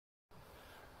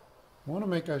I want to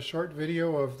make a short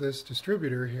video of this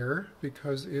distributor here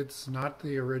because it's not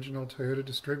the original Toyota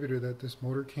distributor that this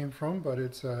motor came from, but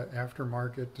it's an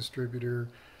aftermarket distributor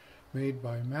made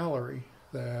by Mallory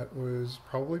that was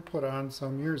probably put on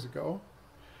some years ago.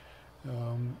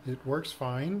 It works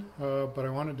fine, but I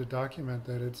wanted to document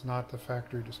that it's not the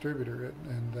factory distributor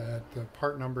and that the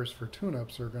part numbers for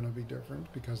tune-ups are going to be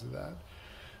different because of that.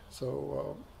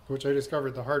 So, which I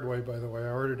discovered the hard way, by the way. I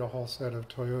ordered a whole set of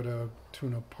Toyota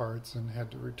tune-up parts and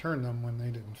had to return them when they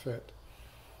didn't fit.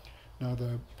 Now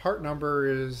the part number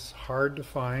is hard to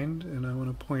find, and I want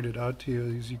to point it out to you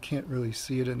because you can't really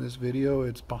see it in this video.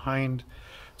 It's behind,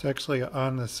 it's actually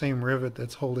on the same rivet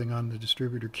that's holding on the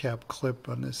distributor cap clip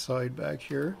on this side back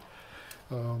here.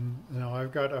 Now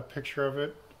I've got a picture of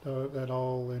it that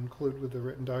I'll include with the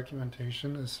written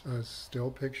documentation, a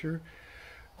still picture.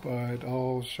 But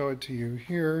I'll show it to you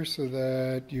here so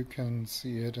that you can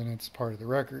see it and it's part of the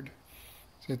record.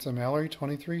 So it's a Mallory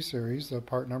 23 series. The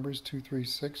part number is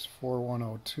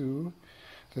 2364102.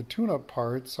 The tune-up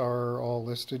parts are all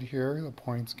listed here. The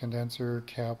points, condenser,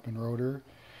 cap, and rotor.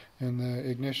 And the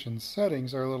ignition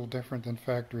settings are a little different than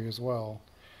factory as well.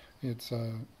 Its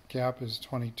gap is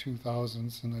 22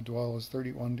 thousandths and the dwell is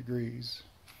 31 degrees.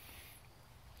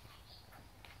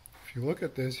 If you look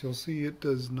at this, you'll see it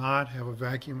does not have a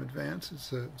vacuum advance.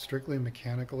 It's a strictly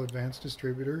mechanical advance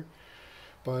distributor,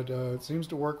 but it seems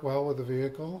to work well with the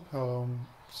vehicle,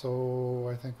 so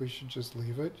I think we should just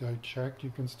leave it. I checked, you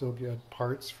can still get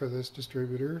parts for this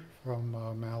distributor from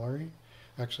Mallory,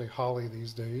 actually Holly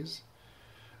these days.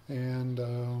 And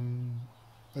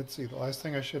let's see, the last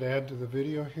thing I should add to the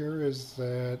video here is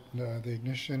that the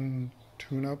ignition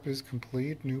tune-up is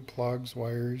complete, new plugs,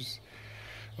 wires,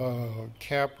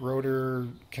 cap, rotor,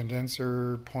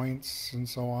 condenser, points, and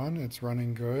so on. It's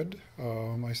running good.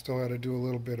 I still had to do a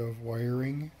little bit of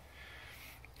wiring,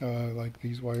 like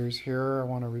these wires here. I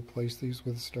want to replace these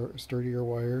with sturdier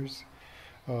wires.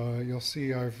 You'll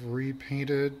see I've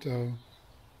repainted the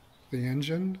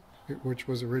engine, which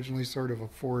was originally sort of a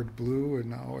Ford blue,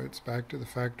 and now it's back to the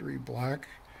factory black.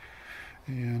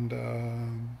 And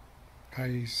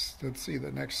let's see,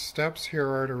 the next steps here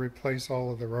are to replace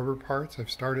all of the rubber parts. I've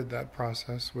started that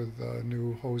process with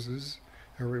new hoses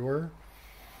everywhere.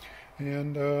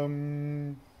 And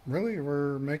really,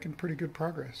 we're making pretty good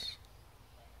progress.